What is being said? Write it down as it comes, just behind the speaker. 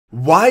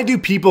Why do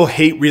people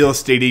hate real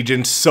estate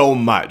agents so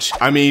much?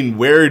 I mean,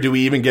 where do we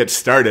even get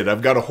started?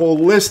 I've got a whole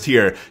list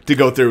here to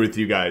go through with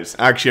you guys.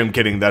 Actually, I'm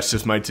kidding. That's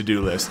just my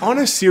to-do list. On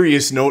a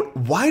serious note,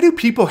 why do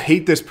people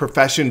hate this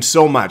profession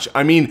so much?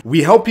 I mean,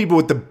 we help people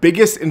with the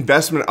biggest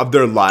investment of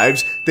their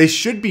lives. They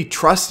should be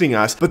trusting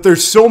us, but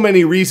there's so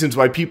many reasons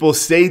why people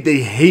say they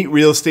hate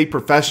real estate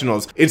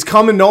professionals. It's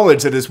common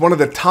knowledge that it's one of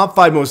the top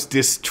 5 most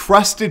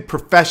distrusted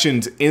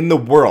professions in the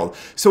world.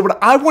 So what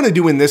I want to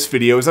do in this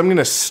video is I'm going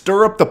to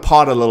stir up the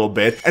pot a little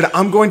bit, and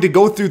I'm going to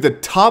go through the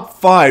top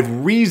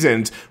 5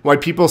 reasons why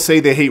people say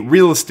they hate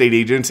real estate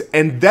agents,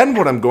 and then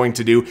what I'm going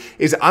to do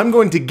is I'm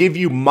going to give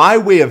you my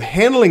way of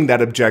handling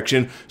that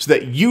objection so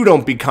that you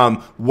don't become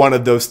one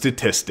of those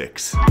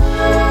statistics.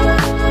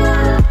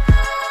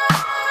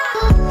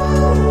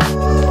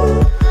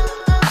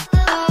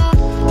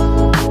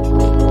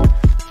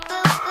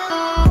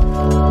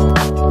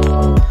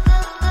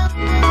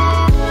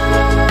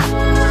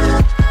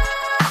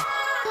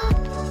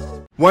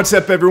 What's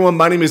up, everyone?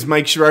 My name is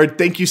Mike Sherrard.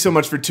 Thank you so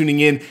much for tuning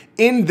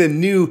in the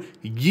new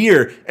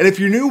year. And if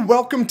you're new,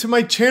 welcome to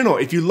my channel.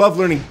 If you love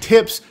learning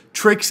tips,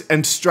 tricks,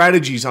 and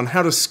strategies on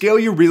how to scale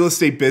your real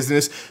estate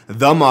business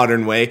the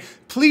modern way,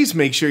 please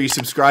make sure you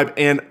subscribe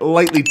and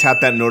lightly tap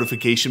that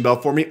notification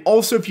bell for me.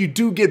 Also, if you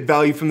do get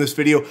value from this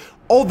video,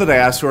 all that I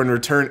ask for in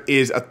return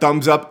is a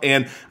thumbs up,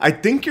 and I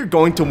think you're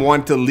going to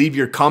want to leave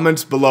your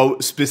comments below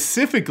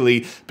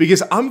specifically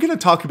because I'm going to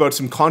talk about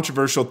some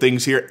controversial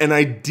things here, and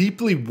I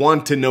deeply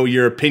want to know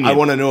your opinion. I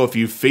want to know if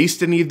you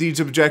faced any of these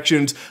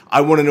objections.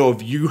 I want to know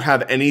if you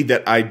have any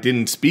that I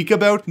didn't speak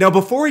about. Now,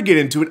 before I get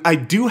into it, I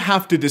do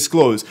have to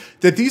disclose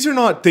that these are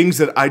not things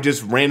that I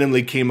just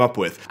randomly came up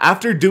with.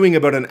 After doing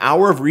about an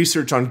hour of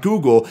research on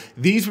Google,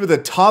 these were the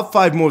top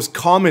 5 most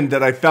common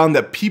that I found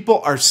that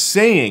people are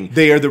saying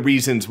they are the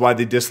reasons why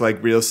they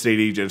dislike real estate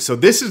agents. So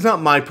this is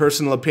not my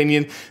personal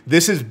opinion.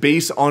 This is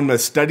based on the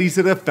studies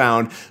that I've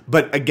found.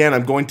 But again,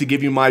 I'm going to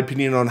give you my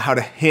opinion on how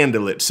to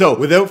handle it. So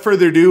without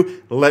further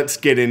ado, let's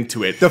get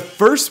into it. The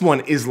first one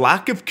is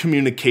lack of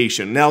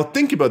communication. Now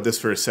think about this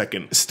for a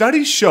second.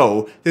 Studies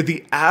show that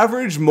the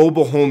average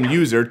mobile home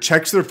user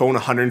checks their phone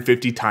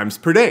 150 times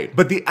per day.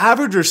 But the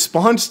average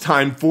response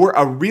time for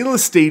a real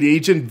estate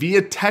agent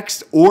via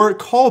text or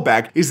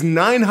callback is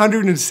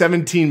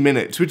 917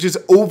 minutes, which is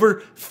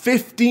over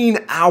 15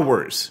 hours.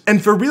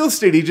 And for real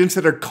estate agents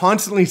that are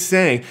constantly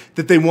saying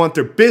that they want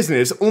their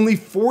business, only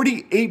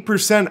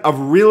 48% of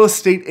real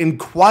estate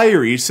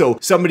inquiries, so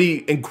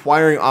somebody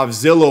inquiring off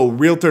Zillow,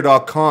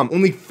 Realtor.com,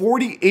 only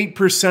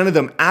 48% of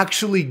them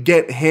actually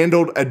get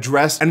handled,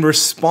 addressed, and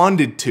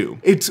responded to.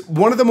 It's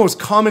one of the most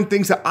common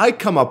things that I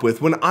come up with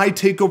when I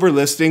take over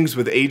listings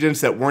with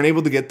agents that weren't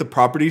able to get the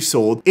property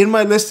sold. In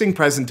my listing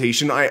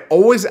presentation, I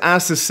always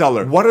ask the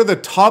seller, what are the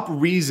top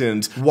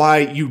reasons why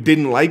you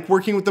didn't like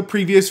working with the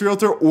previous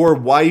realtor or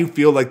why you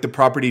feel like the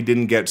property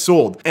didn't get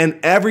sold? And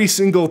every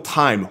single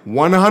time,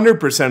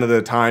 100% of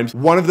the times,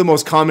 one of the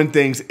most common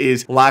things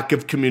is lack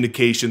of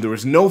communication. There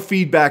was no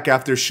feedback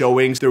after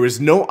showings. There was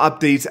no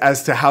updates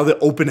as to how the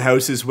open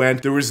houses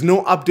went. There was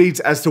no updates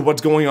as to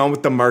what's going on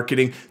with the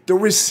marketing. There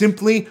was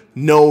simply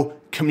no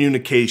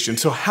communication.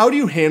 So how do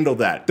you handle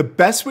that? The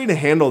best way to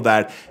handle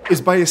that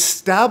is by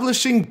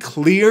establishing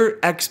clear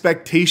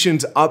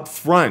expectations up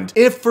front.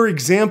 If, for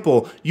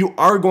example, you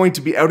are going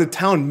to be out of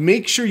town,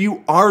 make sure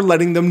you are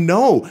letting them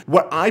know.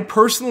 What I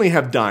personally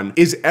have done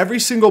is every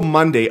single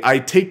Monday, I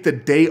take the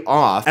day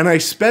off and I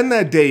spend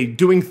that day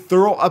doing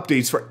thorough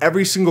updates for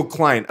every single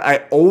client.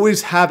 I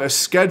always have a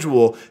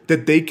schedule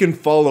that they can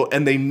follow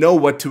and they know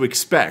what to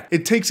expect.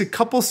 It takes a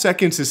couple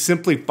seconds to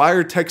simply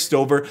fire text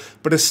over,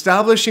 but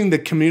establishing the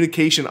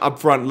communication up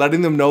front,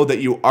 letting them know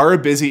that you are a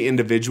busy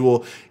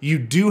individual, you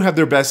do have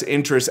their best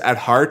interests at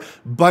heart,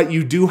 but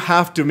you do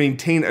have to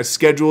maintain a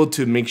schedule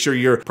to make sure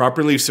you're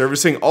properly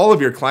servicing all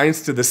of your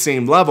clients to the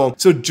same level.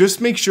 So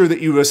just make sure that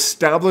you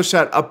establish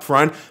that up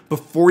front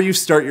before you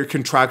start your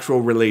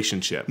contractual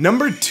relationship.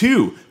 Number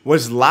 2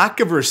 was lack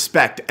of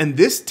respect, and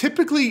this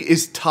typically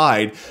is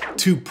tied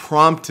to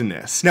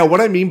promptness. Now,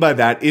 what I mean by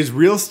that is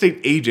real estate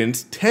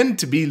agents tend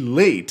to be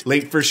late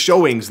for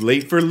showings,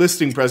 late for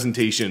listing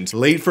presentations,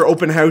 late for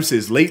open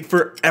houses, late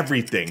for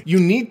everything. You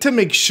need to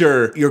make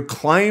sure your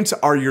clients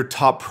are your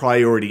top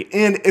priority.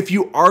 And if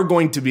you are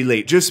going to be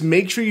late, just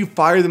make sure you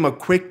fire them a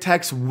quick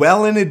text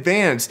well in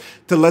advance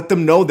to let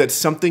them know that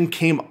something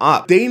came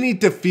up. They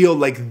need to feel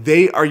like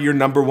they are your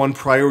number 1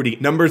 priority.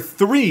 Number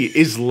 3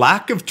 is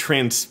lack of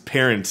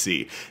transparency.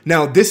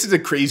 Now, this is a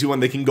crazy one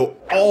that can go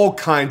all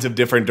kinds of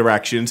different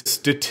directions.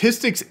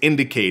 Statistics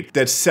indicate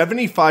that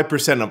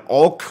 75% of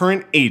all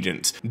current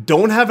agents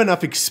don't have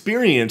enough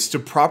experience to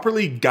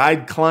properly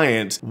guide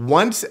clients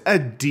once a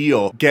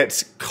deal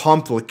gets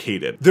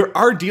complicated. There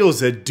are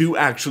deals that do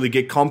actually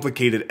get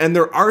complicated, and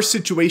there are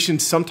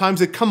situations sometimes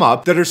that come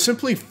up that are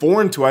simply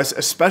foreign to us,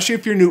 especially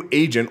if you're a new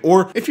agent,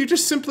 or if you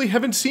just simply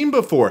haven't seen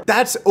before.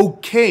 That's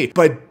okay,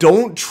 but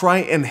don't try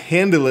and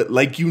handle it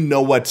like you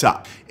know what's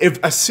up. If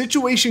a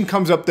situation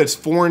comes up that's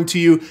foreign to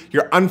you,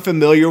 you're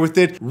unfamiliar with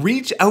it,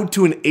 reach out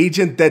to an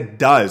agent that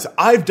does.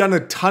 I've done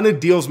a ton of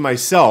deals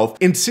myself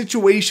in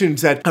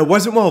situations that I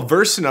wasn't well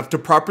versed enough to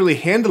properly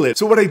handle it.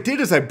 So what I did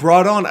is I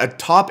brought on a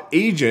top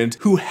agent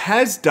who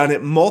has done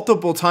it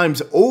multiple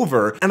times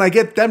over, and I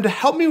get them to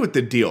help me with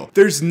the deal.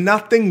 There's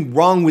nothing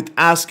wrong with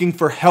asking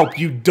for help.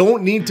 You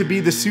don't need to be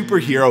the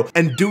superhero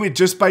and do it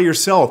just by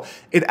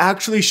yourself. It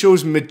actually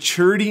shows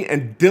maturity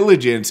and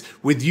diligence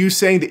with you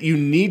saying that you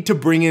need to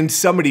bring in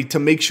somebody to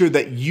make sure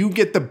that you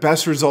get the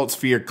best results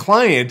for your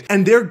client,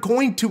 and they're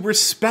going to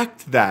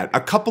respect that. A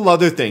couple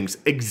other things: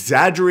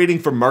 exaggerating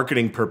for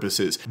marketing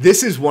purposes.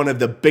 This is one of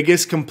the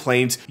biggest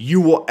complaints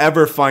you will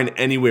ever find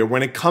anywhere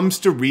when it comes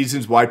to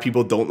reasons why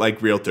people don't like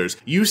realtors.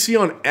 You see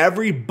on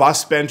every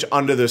bus bench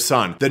under the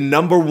sun, the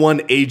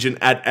 #1 agent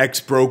at X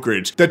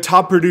brokerage, the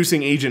top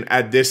producing agent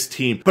at this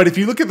team. But if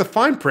you look at the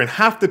fine print,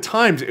 half the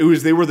times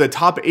they were the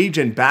top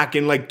agent back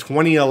in like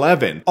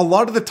 2011. A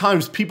lot of the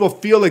times people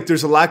feel like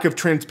there's a lack of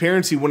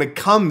transparency when it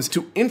comes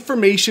to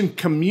information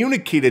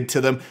communicated to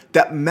them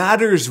that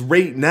matters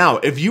right now.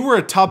 If you were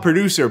a top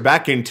producer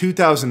back in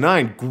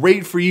 2009,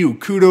 great for you.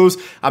 Kudos.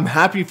 I'm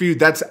happy for you.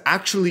 That's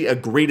actually a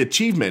great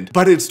achievement.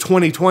 But it's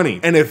 2020.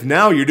 And if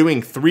now you're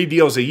doing 3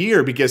 deals a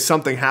year because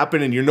something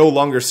happened and you're no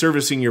longer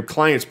servicing your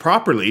clients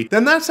properly,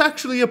 then that's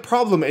actually a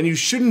problem, and you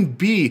shouldn't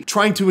be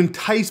trying to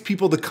entice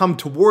people to come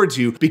towards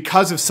you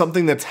because of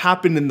something that's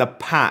happened in the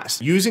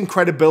past. Using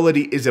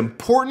credibility is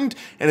important,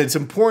 and it's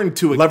important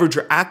to leverage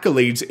your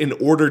accolades in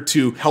order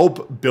to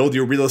help build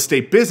your real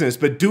estate business,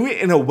 but do it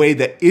in a way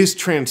that is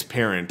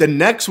transparent. The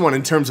next one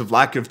in terms of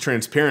lack of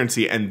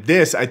transparency, and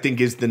this I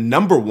think is the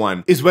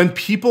 #1, is when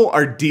people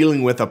are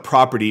dealing with a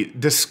property,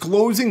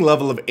 disclosing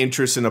level of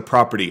interest in a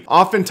property.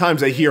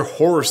 Oftentimes I hear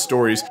horror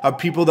stories of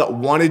people that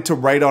wanted to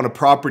write on a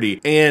property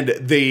and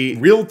the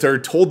realtor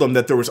told them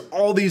that there was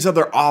all these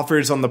other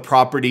offers on the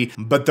property,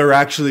 but there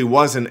actually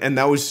wasn't, and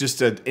that was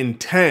just an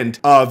intent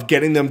of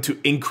getting them to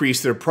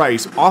increase their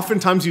price.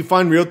 Oftentimes you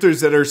find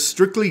realtors that are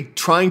strictly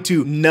trying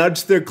to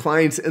nudge their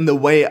clients in the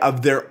way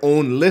of their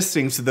own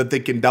listing so that they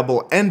can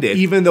double end it,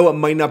 even though it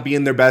might not be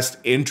in their best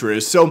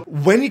interest. So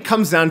when it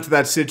comes down to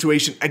that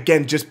situation,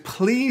 again, just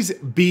please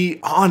be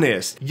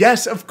honest.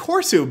 Yes, of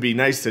course it would be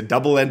nice to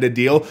double end a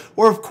deal,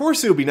 or of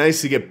course it would be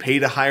nice to get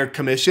paid a higher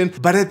commission,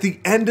 but at the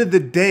end of the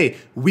day,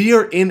 we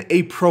are in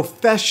a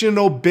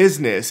professional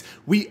business.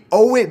 We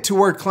owe it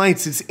to our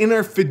clients. It's in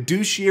our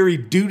fiduciary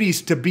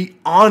duties to be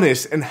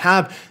honest and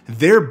have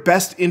their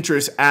best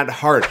interests at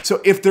heart.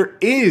 So if there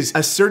is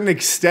a certain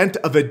extent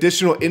of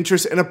additional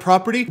interest in a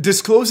property,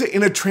 disclose it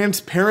in a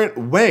transparent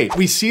way.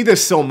 We see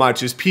this so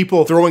much as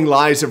people throwing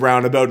lies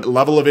around about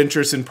level of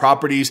interest in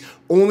properties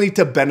only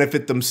to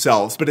benefit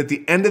themselves. But at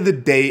the end of the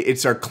day,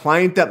 it's our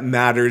client that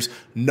matters,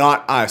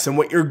 not us. And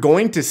what you're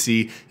going to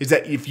see is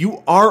that if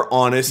you are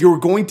honest, you're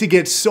going to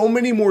get so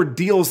many more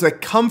deals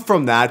that come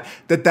from that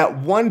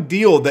one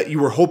deal that you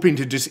were hoping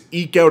to just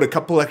eke out a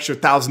couple extra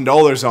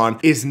 $1,000s on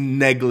is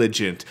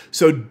negligent.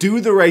 So do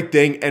the right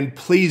thing and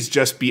please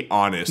just be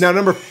honest. Now,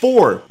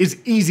 #4 is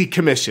easy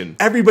commission.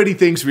 Everybody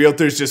thinks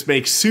realtors just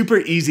make super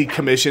easy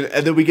commission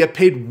and then we get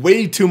paid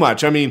way too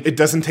much. I mean, it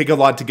doesn't take a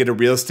lot to get a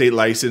real estate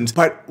license,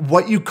 but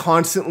what you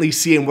constantly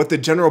see and what the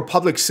general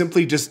public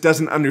simply just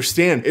doesn't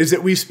understand is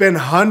that we spend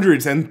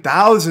hundreds and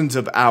thousands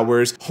of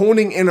hours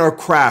honing in our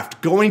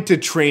craft, going to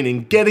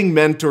training, getting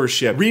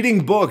mentorship, reading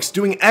books,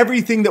 doing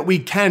everything that we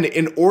can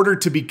in order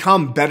to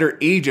become better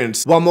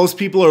agents, while most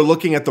people are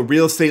looking at the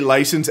real estate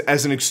license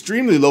as an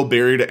extremely low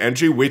barrier to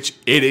entry, which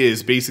it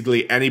is.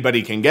 Basically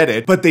anybody can get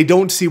it, but they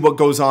don't see what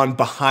goes on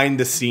behind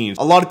the scenes.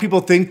 A lot of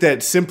people think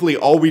that simply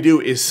all we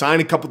do is sign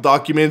a couple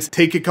documents,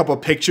 take a couple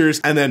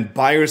pictures, and then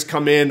buyers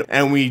come in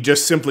and we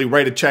just simply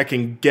write a check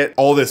and get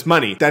all this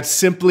money. That's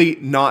simply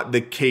not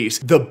the case.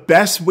 The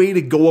best way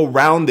to go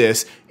around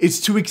this is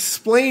to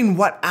explain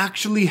what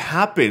actually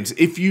happens.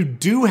 If you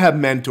do have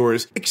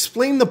mentors,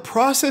 explain the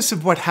process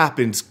of what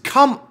happens.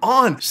 Come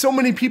on. So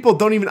many people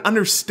don't even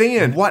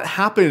understand what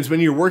happens when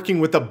you're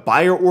working with a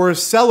buyer or a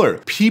seller.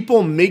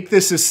 People make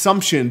this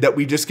assumption that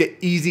we just get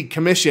easy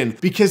commission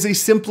because they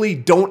simply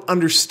don't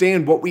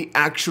understand what we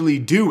actually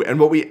do. And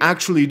what we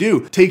actually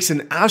do takes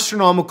an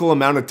astronomical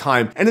amount of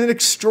time and an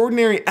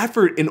extraordinary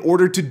effort in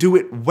order to do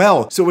it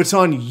well. So it's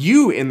on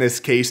you in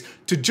this case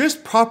to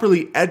just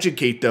properly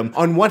educate them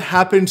on what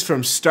happens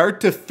from start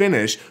to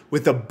finish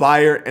with a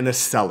buyer and a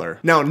seller.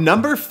 Now,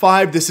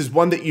 #5, this is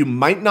one that you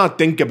might not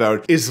think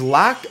about, is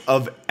lack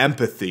of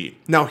empathy.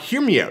 Now,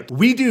 hear me out.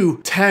 We do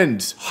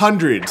tens,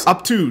 hundreds,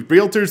 up to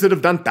realtors that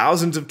have done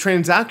thousands of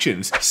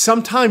transactions.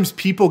 Sometimes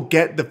people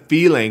get the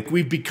feeling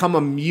we've become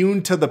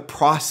immune to the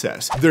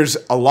process. There's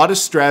a lot of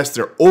stress,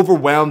 they're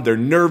overwhelmed, they're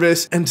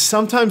nervous, and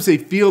sometimes they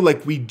feel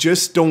like we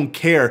just don't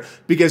care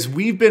because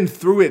we've been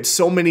through it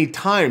so many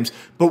times.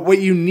 But what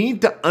what you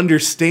need to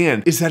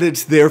understand is that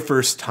it's their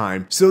first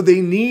time. So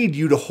they need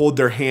you to hold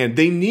their hand.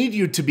 They need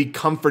you to be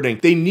comforting.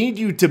 They need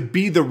you to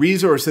be the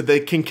resource that they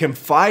can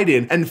confide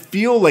in and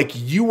feel like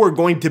you are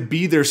going to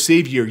be their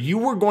savior.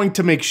 You are going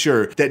to make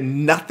sure that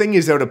nothing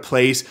is out of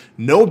place,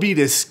 no beat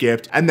is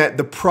skipped, and that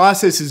the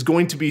process is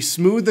going to be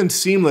smooth and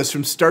seamless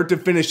from start to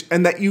finish,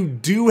 and that you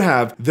do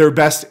have their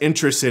best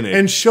interests in it.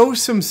 And show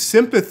some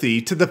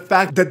sympathy to the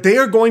fact that they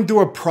are going through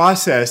a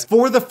process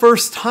for the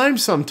first time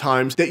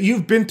sometimes that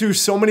you've been through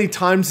so many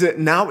times that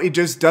now it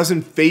just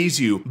doesn't faze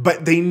you,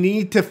 but they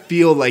need to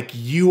feel like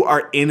you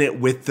are in it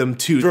with them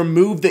too.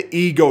 Remove the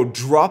ego,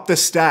 drop the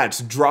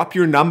stats, drop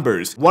your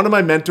numbers. One of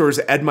my mentors,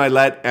 Ed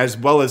Milet, as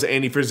well as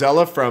Andy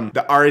Frizella from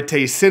the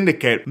Arete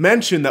Syndicate,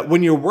 mentioned that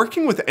when you're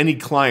working with any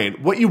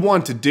client, what you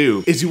want to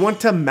do is you want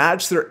to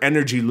match their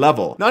energy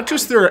level. Not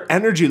just their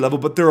energy level,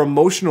 but their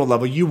emotional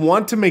level. You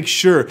want to make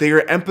sure that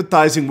you're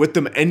empathizing with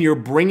them and you're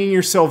bringing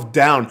yourself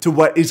down to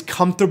what is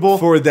comfortable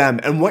for them.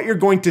 And what you're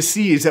going to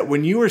see is that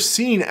when you are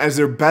seen as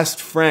their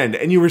best friend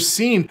and you are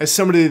seen as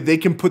somebody that they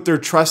can put their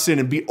trust in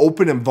and be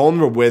open and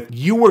vulnerable with,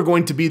 you are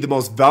going to be the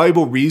most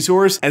valuable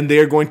resource and they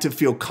are going to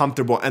feel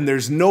comfortable. And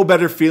there's no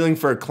better feeling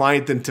for a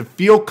client than to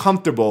feel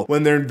comfortable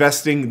when they're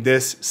investing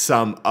this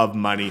sum of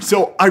money.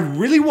 So I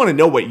really want to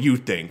know what you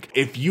think.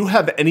 If you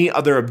have any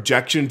other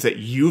objections that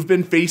you've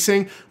been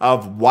facing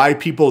of why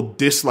people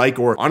dislike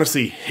or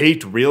honestly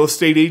hate real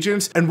estate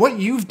agents, and what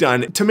you've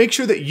done to make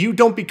sure that you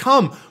don't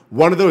become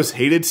one of those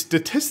hated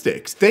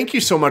statistics. Thank you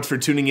so much for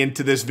tuning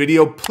into this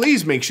video.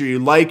 Please make sure you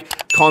like,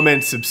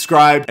 comment,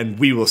 subscribe, and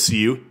we will see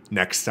you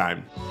next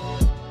time.